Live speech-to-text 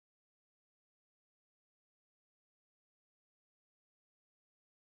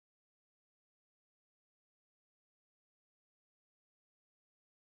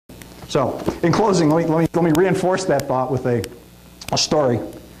So, in closing, let me reinforce that thought with a story.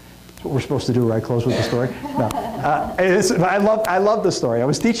 That's what we're supposed to do, right? Close with the story. No. I love this story. I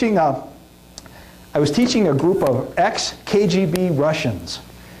was teaching a group of ex-KGB Russians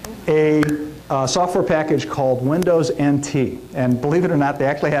a software package called Windows NT. And believe it or not, they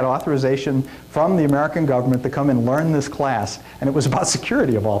actually had authorization from the American government to come and learn this class. And it was about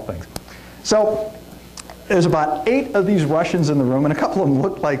security, of all things. So there's about 8 of these Russians in the room, and a couple of them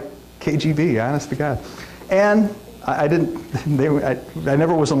looked like KGB, honest to God. And I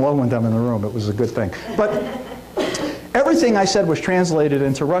never was alone with them in the room. It was a good thing. But everything I said was translated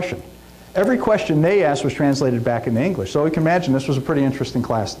into Russian. Every question they asked was translated back into English. So you can imagine this was a pretty interesting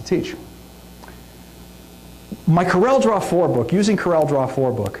class to teach. My CorelDRAW 4 book, using CorelDRAW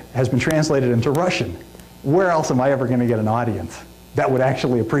 4 book, has been translated into Russian. Where else am I ever going to get an audience that would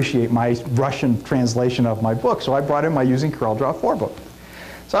actually appreciate my Russian translation of my book? So I brought in my using CorelDRAW 4 book.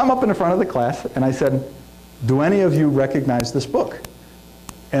 So I'm up in the front of the class, and I said, do any of you recognize this book?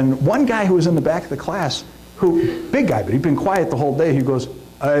 And one guy who was in the back of the class, big guy, but he'd been quiet the whole day, he goes,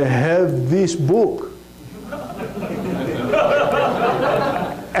 I have this book.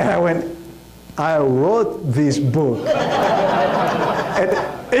 And I went, I wrote this book. And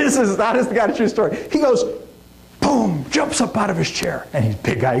this is honest to God, a true story. He goes, boom, jumps up out of his chair. And he's a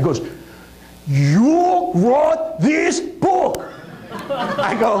big guy. He goes, you wrote this book?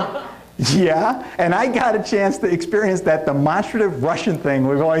 I go, yeah. And I got a chance to experience that demonstrative Russian thing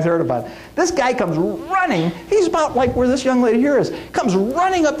we've always heard about. This guy comes running. He's about like where this young lady here is. Comes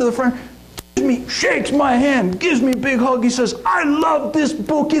running up to the front, shakes my hand, gives me a big hug. He says, I love this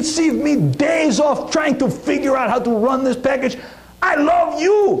book. It saved me days off trying to figure out how to run this package. I love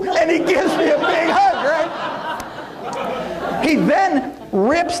you. And he gives me a big hug, right? He then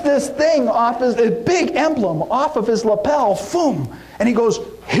rips this thing off, a big emblem off of his lapel, boom, and he goes,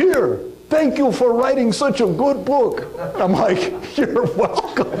 here, thank you for writing such a good book. I'm like, you're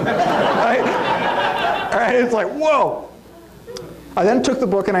welcome. Right? Right? It's like, whoa. I then took the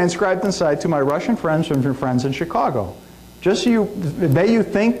book and I inscribed inside to my Russian friends from your friends in Chicago. Just so may you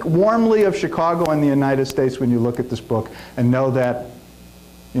think warmly of Chicago and the United States when you look at this book and know that,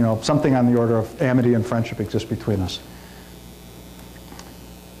 you know, something on the order of amity and friendship exists between us.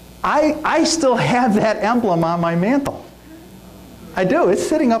 I still have that emblem on my mantle. I do. It's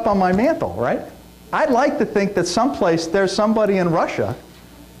sitting up on my mantle, right? I'd like to think that someplace there's somebody in Russia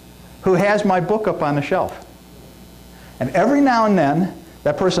who has my book up on the shelf. And every now and then,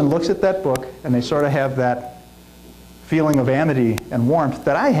 that person looks at that book and they sort of have that feeling of amity and warmth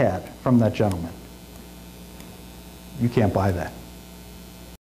that I had from that gentleman. You can't buy that.